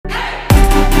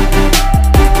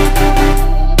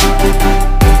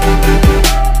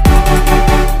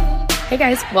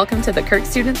guys, welcome to the Kirk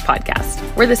Students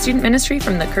Podcast. We're the student ministry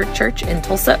from the Kirk Church in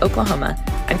Tulsa, Oklahoma.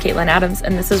 I'm Caitlin Adams,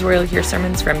 and this is where you'll hear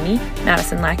sermons from me,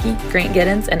 Madison Lackey, Grant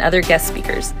Giddens, and other guest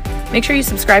speakers. Make sure you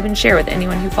subscribe and share with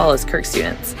anyone who follows Kirk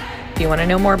Students. If you want to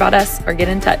know more about us or get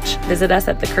in touch, visit us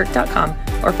at thekirk.com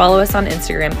or follow us on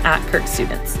Instagram at Kirk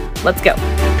Students. Let's go.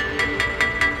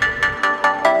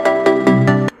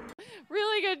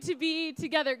 Really good to be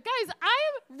together. Guys,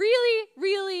 I'm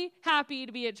really happy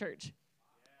to be at church.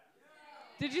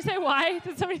 Did you say why?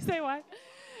 Did somebody say why?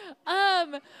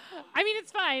 I mean,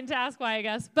 it's fine to ask why, I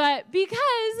guess, but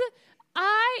because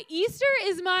Easter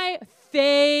is my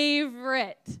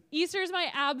favorite. Easter is my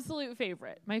absolute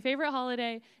favorite. My favorite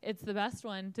holiday. It's the best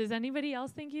one. Does anybody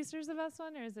else think Easter's the best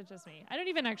one, or is it just me? I don't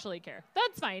even actually care.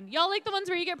 That's fine. Y'all like the ones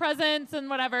where you get presents and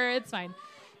whatever. It's fine.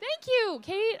 Thank you,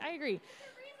 Kate. I agree.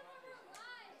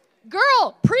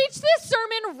 Girl, preach this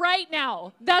sermon right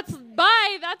now. That's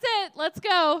it. Let's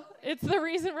go. It's the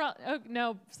reason we're oh,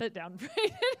 no, sit down.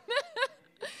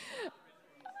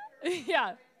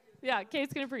 Yeah,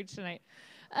 Kate's going to preach tonight.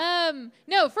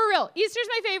 No, for real. Easter's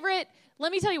my favorite.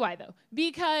 Let me tell you why, though.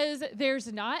 Because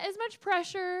there's not as much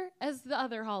pressure as the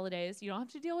other holidays. You don't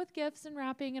have to deal with gifts and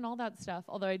wrapping and all that stuff,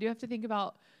 although I do have to think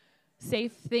about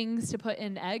safe things to put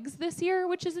in eggs this year,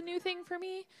 which is a new thing for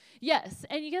me. Yes,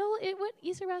 and you get what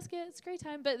Easter basket. It's a great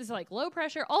time, but it's like low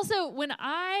pressure. Also, when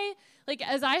I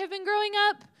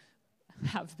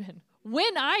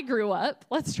grew up,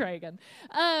 let's try again.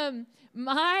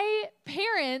 My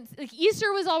parents, like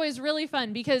Easter was always really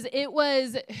fun because it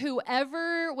was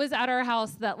whoever was at our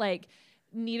house that like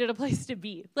needed a place to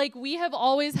be. Like we have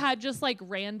always had just like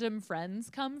random friends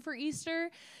come for Easter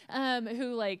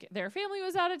who like their family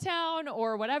was out of town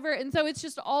or whatever. And so it's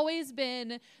just always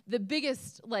been the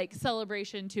biggest like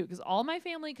celebration too, because all my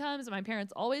family comes and my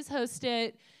parents always host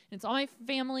it. And it's all my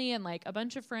family and like a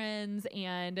bunch of friends.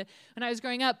 And when I was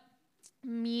growing up,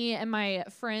 me and my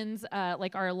friends,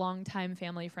 like our longtime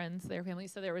family friends, their family,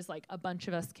 so there was like a bunch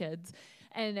of us kids,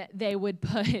 and they would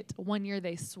put, one year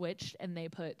they switched and they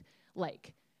put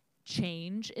like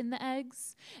change in the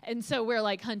eggs. And so we're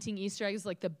like hunting Easter eggs,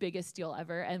 like the biggest deal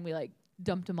ever. And we like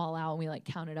dumped them all out and we like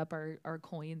counted up our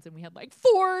coins and we had like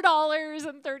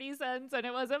 $4.30 and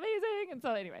it was amazing. And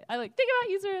so anyway, I like think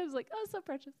about Easter. I was like, oh, so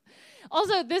precious.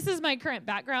 Also, this is my current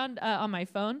background on my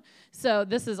phone. So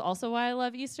this is also why I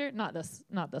love Easter. Not this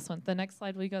one. The next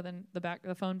slide, will you go then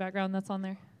the phone background that's on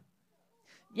there?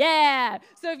 Yeah.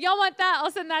 So if y'all want that,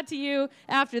 I'll send that to you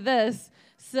after this.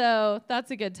 So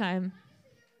that's a good time.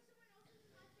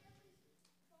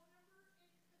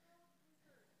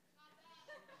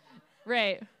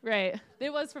 Right.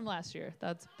 It was from last year.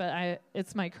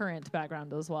 It's my current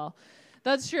background as well.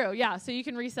 That's true. Yeah. So you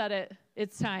can reset it.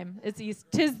 It's time.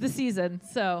 Tis the season.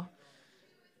 So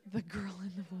the girl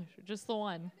in the bush, just the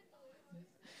one.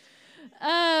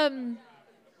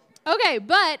 Okay,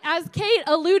 but as Kate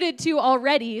alluded to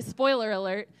already, spoiler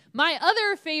alert, my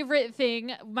other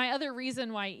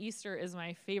reason why Easter is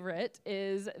my favorite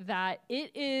is that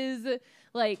it is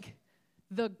like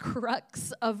the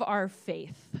crux of our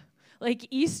faith. Like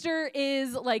Easter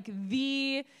is like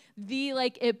the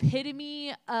like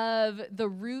epitome of the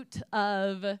root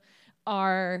of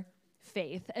our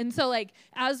faith. And so like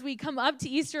as we come up to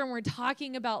Easter and we're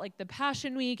talking about like the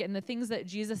Passion Week and the things that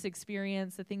Jesus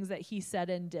experienced, the things that he said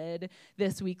and did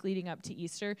this week leading up to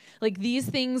Easter, like these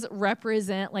things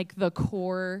represent like the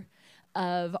core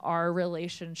of our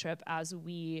relationship as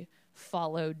we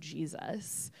follow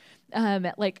Jesus.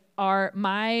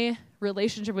 My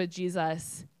relationship with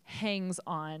Jesus hangs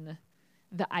on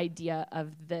the idea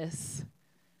of this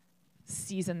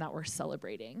season that we're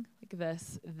celebrating,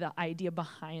 the idea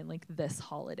behind like this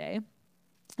holiday.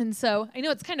 And so I know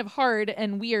it's kind of hard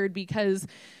and weird because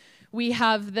we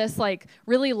have this like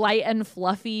really light and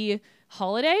fluffy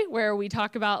holiday where we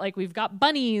talk about like we've got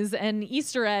bunnies and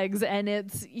Easter eggs and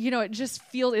it's, it just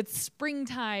feels, it's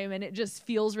springtime and it just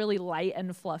feels really light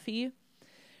and fluffy.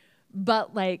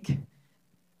 But like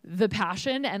the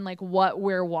passion and like what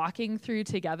we're walking through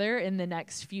together in the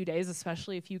next few days,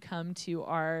 especially if you come to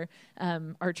our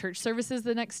church services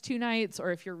the next 2 nights,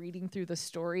 or if you're reading through the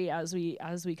story as we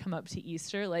come up to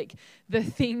Easter, like the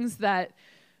things that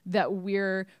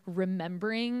we're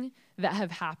remembering that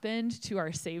have happened to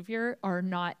our Savior are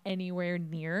not anywhere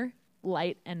near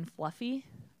light and fluffy,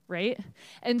 right?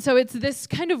 And so it's this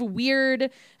kind of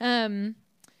weird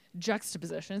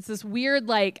juxtaposition. It's this weird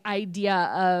like idea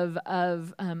of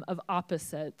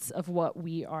opposites of what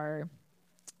we are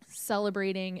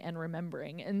celebrating and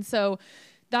remembering. And so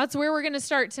that's where we're going to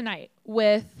start tonight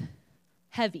with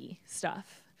heavy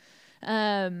stuff.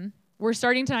 We're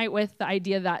starting tonight with the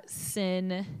idea that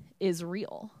sin is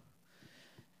real.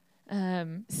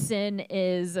 Sin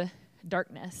is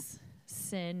darkness.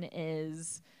 Sin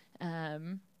is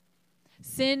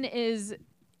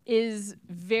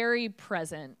very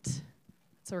present.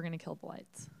 So we're going to kill the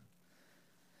lights.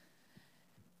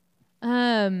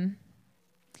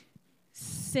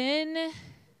 Sin.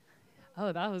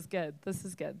 Oh, that was good. This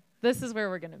is good. This is where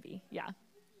we're going to be. Yeah.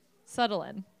 Settle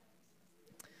in.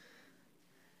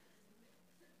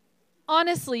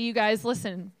 Honestly, you guys,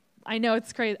 listen. I know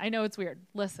it's crazy. I know it's weird.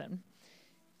 Listen.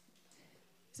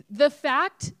 The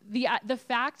fact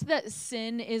that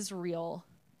sin is real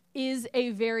is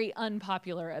a very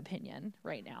unpopular opinion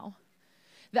right now.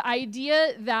 The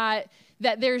idea that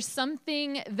there's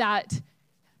something that,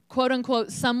 quote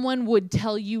unquote, someone would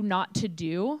tell you not to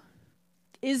do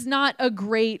is not a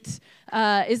great,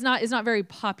 is not very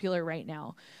popular right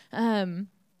now.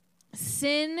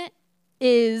 Sin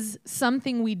is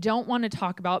something we don't want to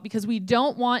talk about because we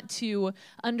don't want to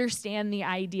understand the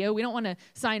idea. We don't want to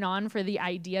sign on for the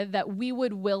idea that we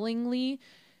would willingly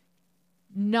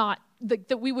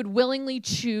that we would willingly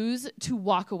choose to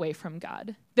walk away from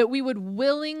God, that we would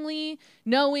willingly,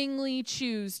 knowingly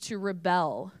choose to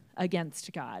rebel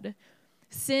against God.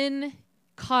 Sin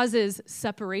causes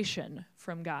separation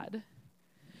from God.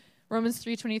 Romans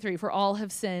 3:23, for all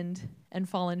have sinned and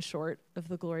fallen short of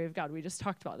the glory of God. We just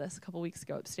talked about this a couple weeks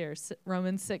ago upstairs.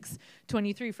 Romans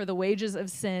 6:23, for the wages of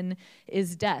sin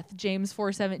is death. James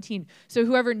 4:17, so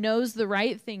whoever knows the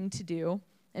right thing to do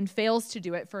and fails to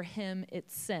do it, for him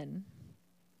it's sin.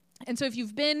 And so if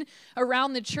you've been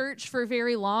around the church for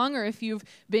very long, or if you've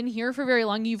been here for very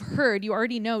long, you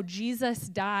already know Jesus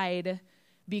died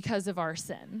because of our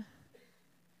sin.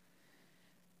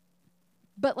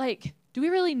 But do we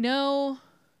really know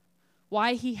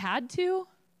why he had to?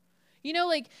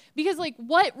 Because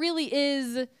what really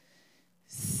is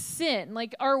sin?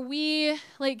 Are we,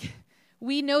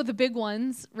 we know the big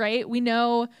ones, right? We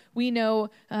know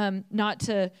not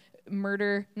to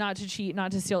murder, not to cheat,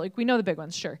 not to steal. We know the big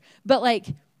ones, sure. But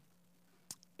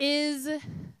is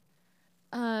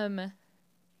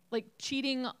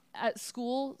cheating at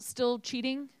school still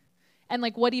cheating? And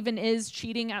what even is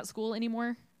cheating at school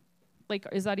anymore?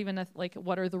 Is that even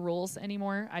what are the rules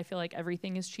anymore? I feel like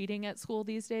everything is cheating at school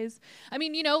these days. I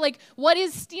mean, what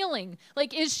is stealing?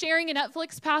 Is sharing a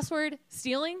Netflix password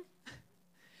stealing?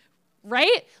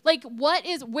 Right?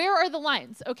 Where are the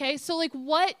lines? Okay? So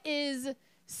what is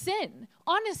sin?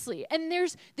 Honestly. And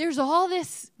there's all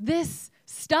this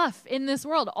stuff in this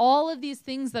world, all of these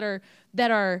things that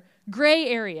are gray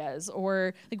areas,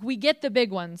 or we get the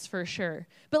big ones for sure.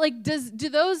 But do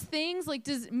those things,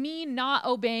 does me not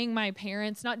obeying my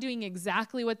parents, not doing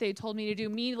exactly what they told me to do,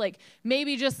 me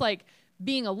maybe just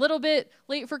being a little bit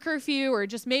late for curfew, or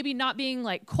just maybe not being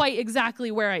quite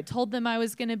exactly where I told them I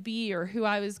was going to be or who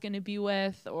I was going to be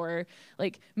with, or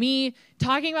me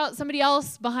talking about somebody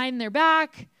else behind their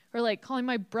back, or calling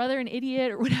my brother an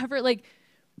idiot or whatever,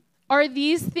 are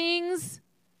these things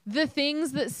the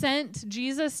things that sent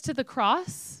Jesus to the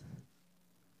cross?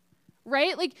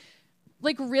 Right?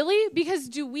 Really? Because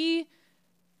do we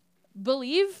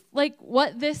believe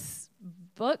what this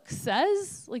book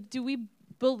says? Do we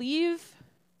believe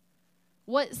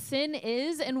what sin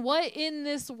is and what in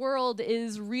this world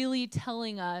is really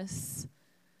telling us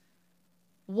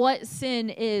what sin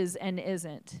is and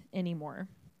isn't anymore?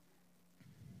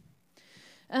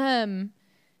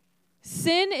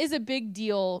 Sin is a big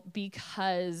deal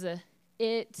because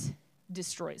it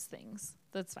destroys things.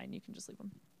 That's fine. You can just leave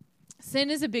them. Sin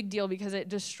is a big deal because it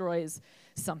destroys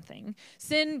something.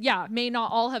 Sin, may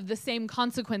not all have the same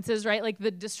consequences, right?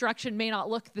 The destruction may not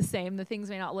look the same. The things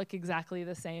may not look exactly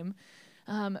the same.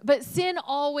 But sin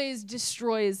always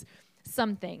destroys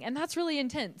something. And that's really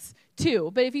intense,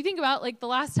 too. But if you think about, the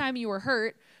last time you were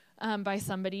hurt by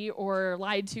somebody, or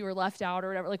lied to, or left out, or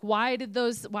whatever, why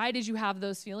did you have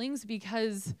those feelings?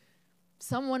 Because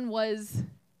someone was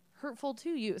hurtful to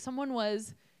you. Someone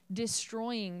was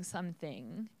destroying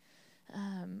something.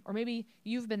 Or maybe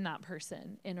you've been that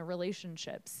person in a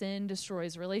relationship. Sin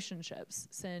destroys relationships.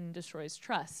 Sin destroys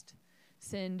trust.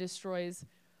 Sin destroys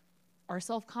our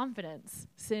self-confidence.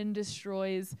 Sin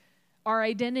destroys our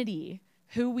identity,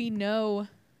 who we know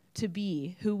to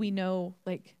be, who we know,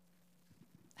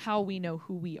 how we know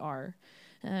who we are.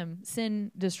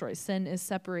 Sin destroys. Sin is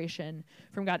separation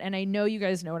from God. And I know you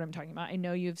guys know what I'm talking about. I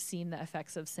know you've seen the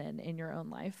effects of sin in your own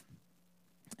life.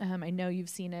 I know you've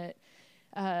seen it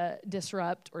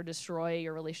disrupt or destroy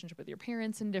your relationship with your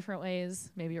parents in different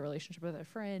ways, maybe your relationship with a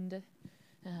friend.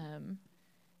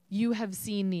 You have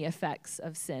seen the effects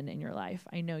of sin in your life.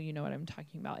 I know you know what I'm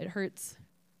talking about. It hurts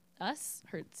us,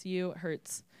 hurts you, it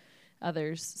hurts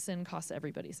others. Sin costs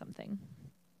everybody something.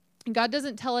 God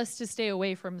doesn't tell us to stay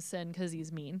away from sin because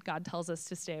he's mean. God tells us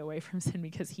to stay away from sin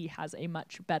because he has a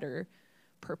much better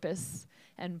purpose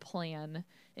and plan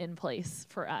in place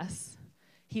for us.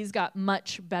 He's got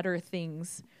much better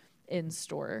things in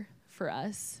store for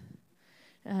us.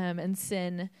 And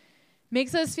sin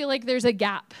makes us feel like there's a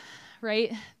gap,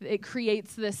 right? It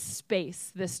creates this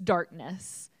space, this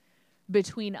darkness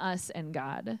between us and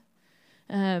God.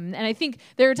 And I think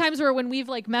there are times where when we've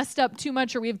like messed up too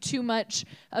much or we have too much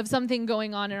of something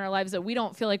going on in our lives that we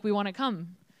don't feel like we want to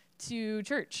come to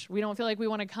church. We don't feel like we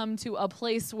want to come to a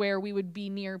place where we would be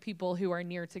near people who are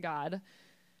near to God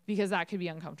because that could be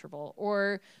uncomfortable.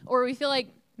 Or we feel like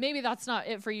maybe that's not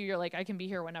it for you. You're like, I can be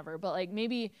here whenever. But like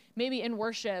maybe in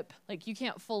worship, like you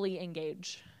can't fully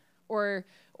engage. Or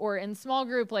in small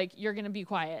group, like you're going to be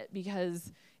quiet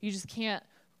because you just can't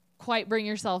quite bring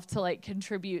yourself to like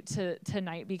contribute to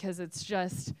tonight because it's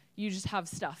just, you just have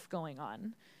stuff going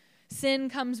on. Sin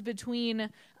comes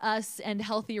between us and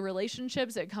healthy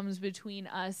relationships. It comes between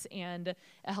us and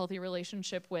a healthy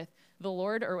relationship with the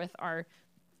Lord or with our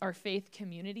faith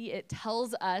community. It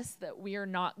tells us that we are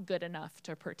not good enough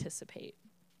to participate.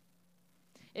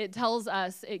 It tells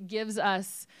us, it gives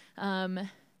us,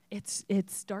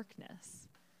 it's darkness.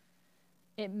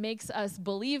 It makes us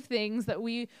believe things that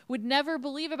we would never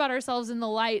believe about ourselves in the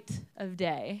light of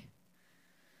day.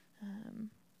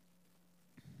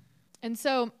 And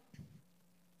so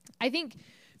I think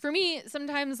for me,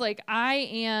 sometimes like I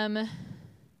am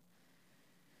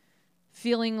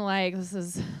feeling like, this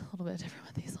is a little bit different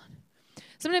with these ones.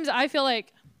 Sometimes I feel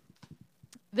like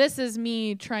this is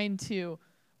me trying to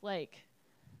like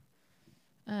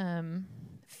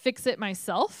fix it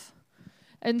myself.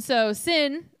 And so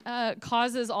sin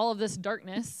causes all of this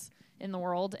darkness in the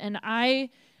world, and I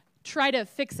try to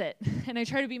fix it, and I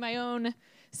try to be my own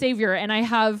savior, and I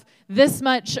have this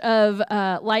much of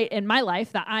light in my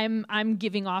life that I'm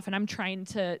giving off, and I'm trying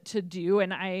to do,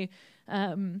 and I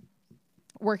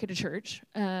work at a church,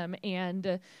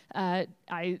 and I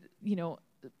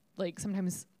like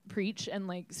sometimes preach and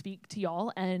like speak to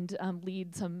y'all and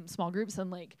lead some small groups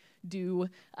and like do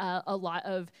a lot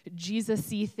of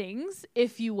Jesus-y things,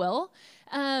 if you will.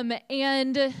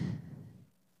 And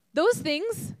those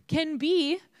things can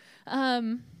be,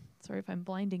 sorry if I'm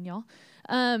blinding y'all,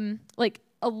 like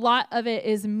a lot of it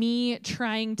is me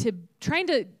trying to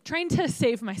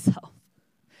save myself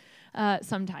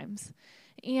sometimes.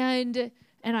 And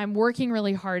I'm working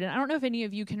really hard. And I don't know if any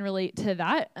of you can relate to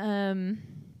that,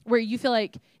 where you feel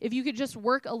like if you could just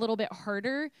work a little bit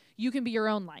harder, you can be your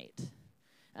own light.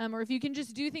 Or if you can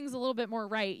just do things a little bit more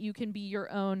right, you can be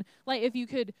your own light. If you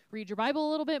could read your Bible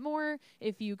a little bit more,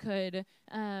 if you could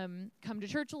come to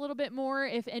church a little bit more,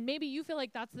 and maybe you feel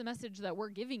like that's the message that we're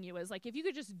giving you, is like if you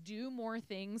could just do more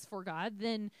things for God,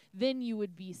 then you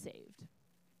would be saved.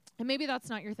 And maybe that's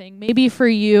not your thing. Maybe for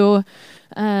you,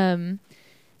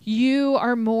 you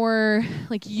are more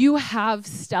like you have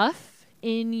stuff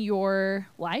in your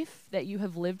life that you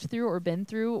have lived through or been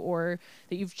through or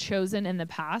that you've chosen in the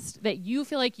past that you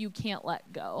feel like you can't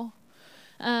let go,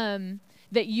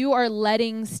 that you are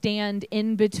letting stand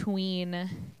in between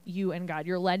you and God.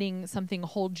 You're letting something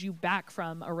hold you back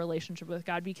from a relationship with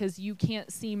God because you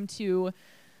can't seem to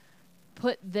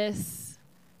put this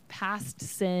past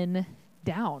sin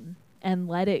down and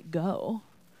let it go.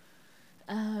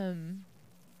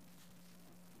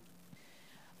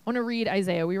 I want to read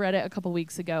Isaiah. We read it a couple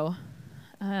weeks ago.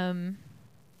 And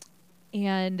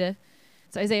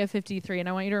it's Isaiah 53, and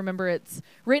I want you to remember it's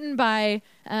written by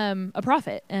a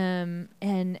prophet, and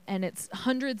it's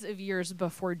hundreds of years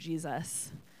before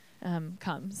Jesus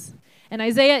comes. And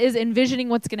Isaiah is envisioning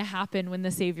what's going to happen when the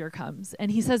Savior comes.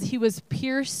 And he says he was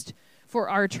pierced for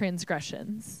our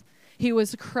transgressions. He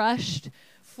was crushed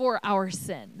for our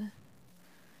sin.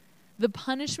 The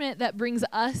punishment that brings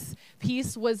us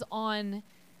peace was on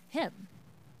him,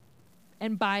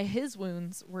 and by his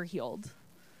wounds we're healed.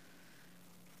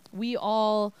 We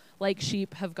all, like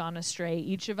sheep, have gone astray.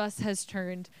 Each of us has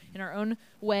turned in our own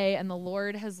way, and the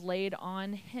Lord has laid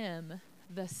on him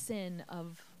the sin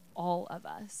of all of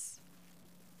us.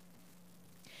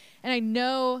 And I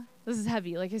know this is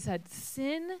heavy. Like I said,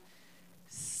 sin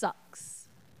sucks.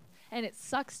 And it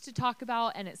sucks to talk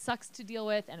about, and it sucks to deal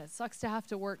with, and it sucks to have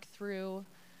to work through.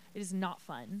 It is not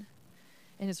fun.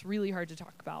 And it's really hard to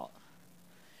talk about.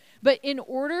 But in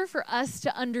order for us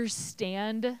to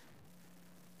understand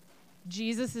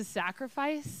Jesus'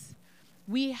 sacrifice,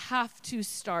 we have to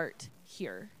start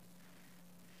here.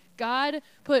 God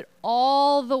put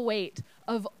all the weight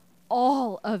of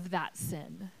all of that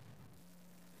sin,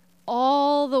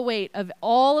 all the weight of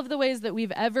all of the ways that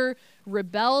we've ever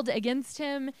rebelled against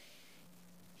him,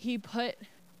 he put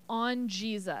on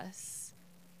Jesus,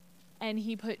 and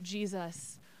he put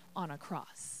Jesus on a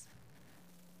cross.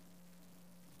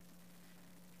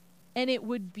 And it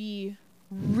would be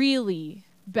really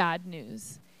bad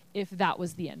news if that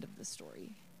was the end of the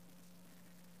story.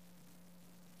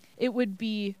 It would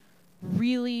be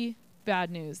really bad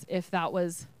news if that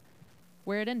was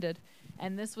where it ended.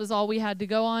 And this was all we had to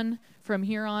go on from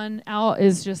here on out,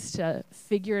 is just to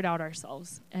figure it out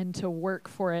ourselves and to work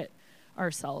for it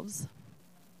ourselves.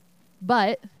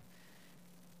 But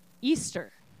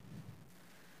Easter.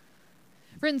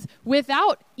 Friends,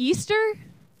 without Easter,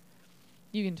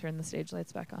 you can turn the stage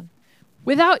lights back on.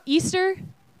 Without Easter,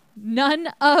 none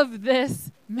of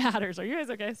this matters. Are you guys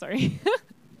okay? Sorry.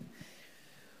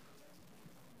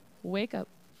 Wake up.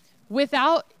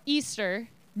 Without Easter,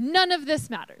 none of this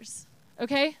matters.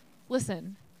 Okay?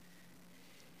 Listen.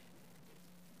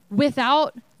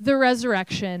 Without the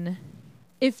resurrection,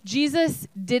 if Jesus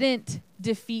didn't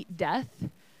defeat death,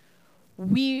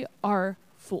 we are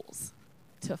fools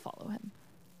to follow him.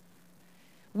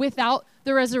 Without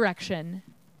the resurrection,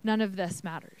 none of this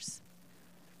matters.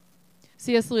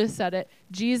 C.S. Lewis said it.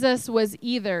 Jesus was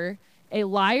either a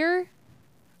liar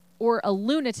or a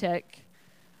lunatic,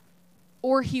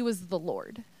 or he was the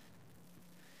Lord.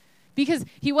 Because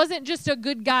he wasn't just a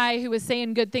good guy who was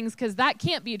saying good things, because that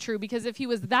can't be true. Because if he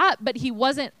was that, but he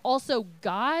wasn't also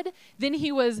God, then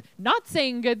he was not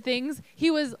saying good things. He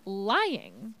was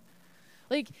lying.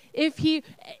 Like, if he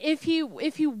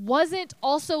wasn't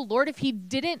also Lord, if he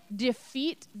didn't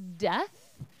defeat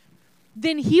death,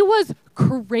 then he was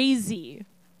crazy.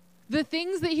 The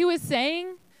things that he was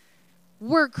saying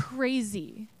were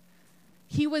crazy.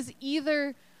 He was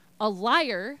either a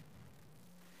liar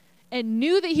and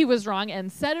knew that he was wrong and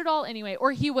said it all anyway,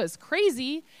 or he was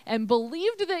crazy and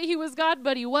believed that he was God,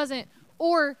 but he wasn't,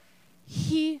 or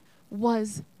he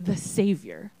was the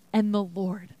Savior and the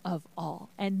Lord of all,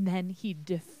 and then he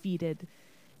defeated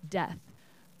death.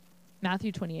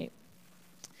 Matthew 28.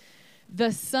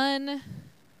 The sun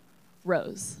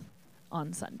rose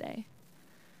on Sunday.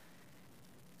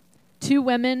 2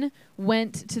 women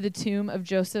went to the tomb of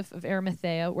Joseph of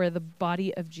Arimathea, where the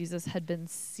body of Jesus had been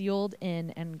sealed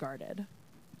in and guarded.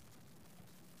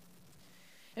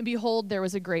 And behold, there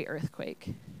was a great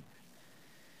earthquake.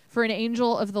 For an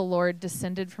angel of the Lord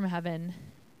descended from heaven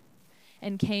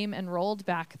and came and rolled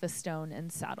back the stone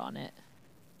and sat on it.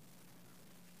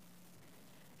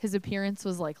 His appearance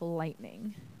was like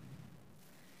lightning,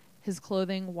 his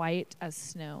clothing white as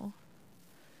snow.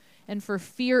 And for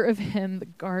fear of him, the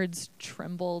guards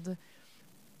trembled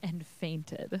and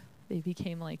fainted. They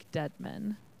became like dead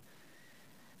men.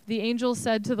 The angel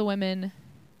said to the women,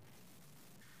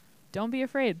 "Don't be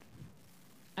afraid.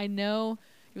 I know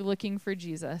you're looking for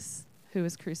Jesus, who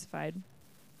was crucified.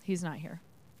 He's not here.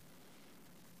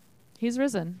 He's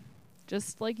risen,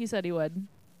 just like he said he would.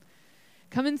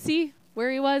 Come and see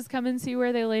where he was. Come and see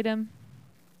where they laid him.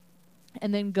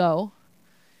 And then go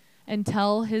and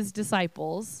tell his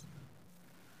disciples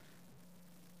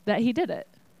that he did it,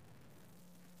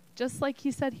 just like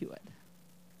he said he would.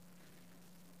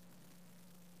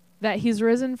 That he's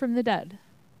risen from the dead.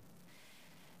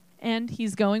 And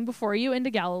he's going before you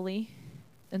into Galilee,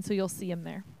 and so you'll see him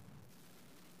there."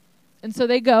 And so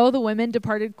they go. The women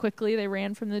departed quickly. They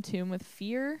ran from the tomb with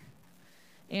fear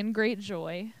and great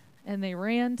joy, and they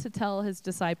ran to tell his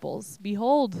disciples.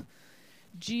 Behold,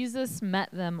 Jesus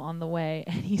met them on the way,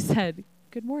 and he said,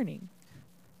 "Good morning."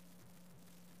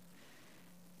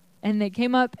 And they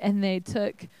came up and they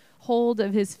took hold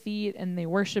of his feet and they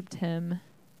worshiped him.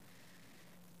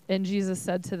 And Jesus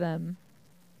said to them,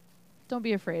 "Don't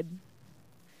be afraid.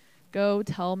 Go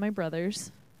tell my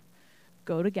brothers,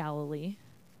 go to Galilee.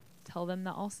 Tell them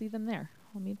that I'll see them there.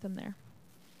 I'll meet them there."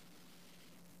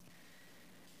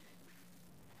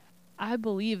 I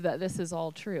believe that this is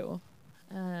all true.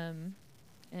 And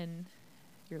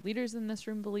your leaders in this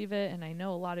room believe it, and I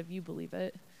know a lot of you believe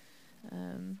it.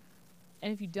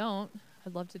 And if you don't,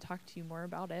 I'd love to talk to you more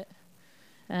about it.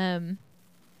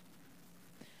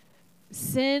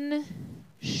 Sin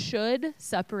should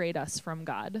separate us from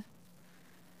God.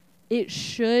 It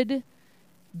should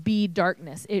be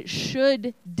darkness. It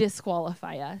should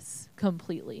disqualify us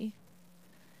completely.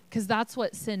 Because that's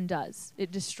what sin does.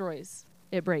 It destroys.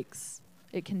 It breaks.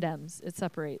 It condemns. It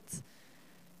separates.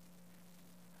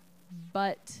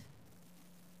 But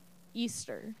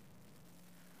Easter.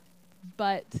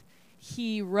 But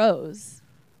he rose.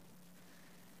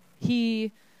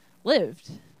 He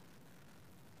lived.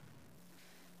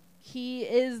 He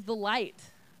is the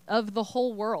light of the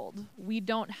whole world. We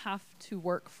don't have to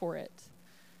work for it.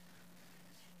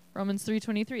 Romans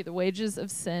 3:23, the wages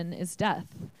of sin is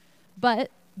death.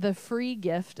 But the free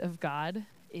gift of God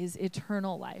is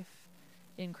eternal life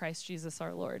in Christ Jesus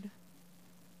our Lord.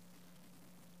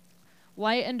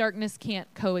 Light and darkness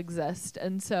can't coexist.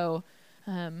 And so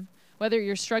whether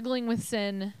you're struggling with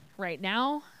sin right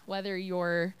now,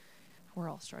 we're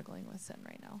all struggling with sin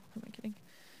right now. Who am I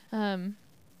kidding?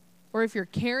 Or if you're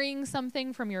carrying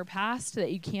something from your past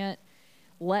that you can't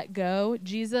let go,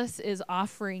 Jesus is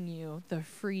offering you the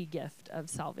free gift of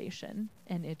salvation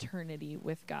and eternity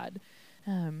with God.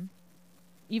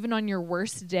 Even on your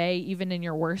worst day, even in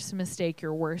your worst mistake,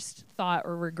 your worst thought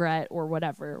or regret or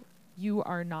whatever, you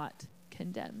are not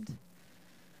condemned.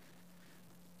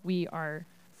 We are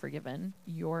forgiven.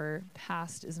 Your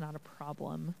past is not a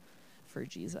problem for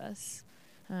Jesus.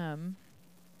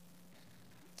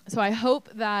 So I hope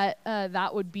that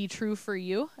that would be true for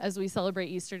you as we celebrate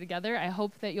Easter together. I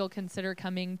hope that you'll consider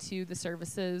coming to the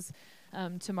services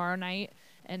tomorrow night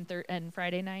and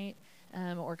Friday night,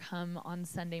 or come on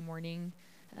Sunday morning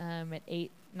at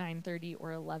 8, 9:30,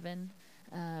 or 11,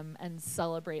 and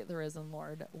celebrate the risen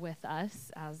Lord with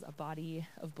us as a body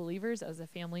of believers, as a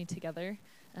family together.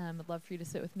 I'd love for you to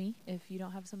sit with me if you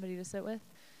don't have somebody to sit with.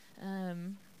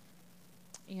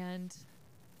 And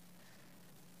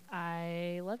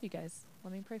I love you guys.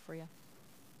 Let me pray for you.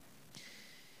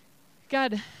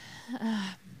 God,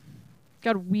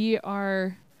 we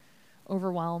are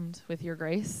overwhelmed with your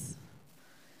grace,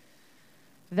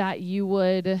 that you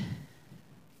would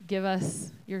give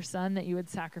us your son, that you would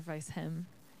sacrifice him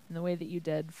in the way that you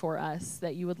did for us,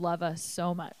 that you would love us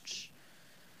so much,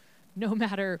 no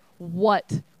matter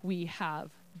what we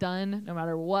have done, no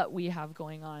matter what we have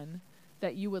going on,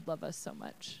 that you would love us so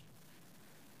much.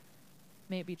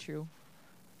 May it be true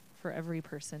for every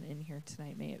person in here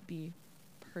tonight. May it be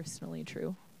personally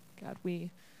true. God,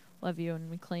 we love you, and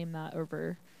we claim that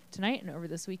over tonight and over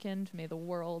this weekend. May the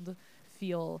world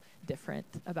feel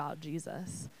different about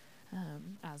Jesus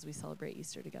as we celebrate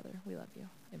Easter together. We love you.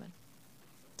 Amen.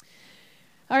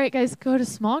 All right, guys, go to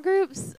small groups.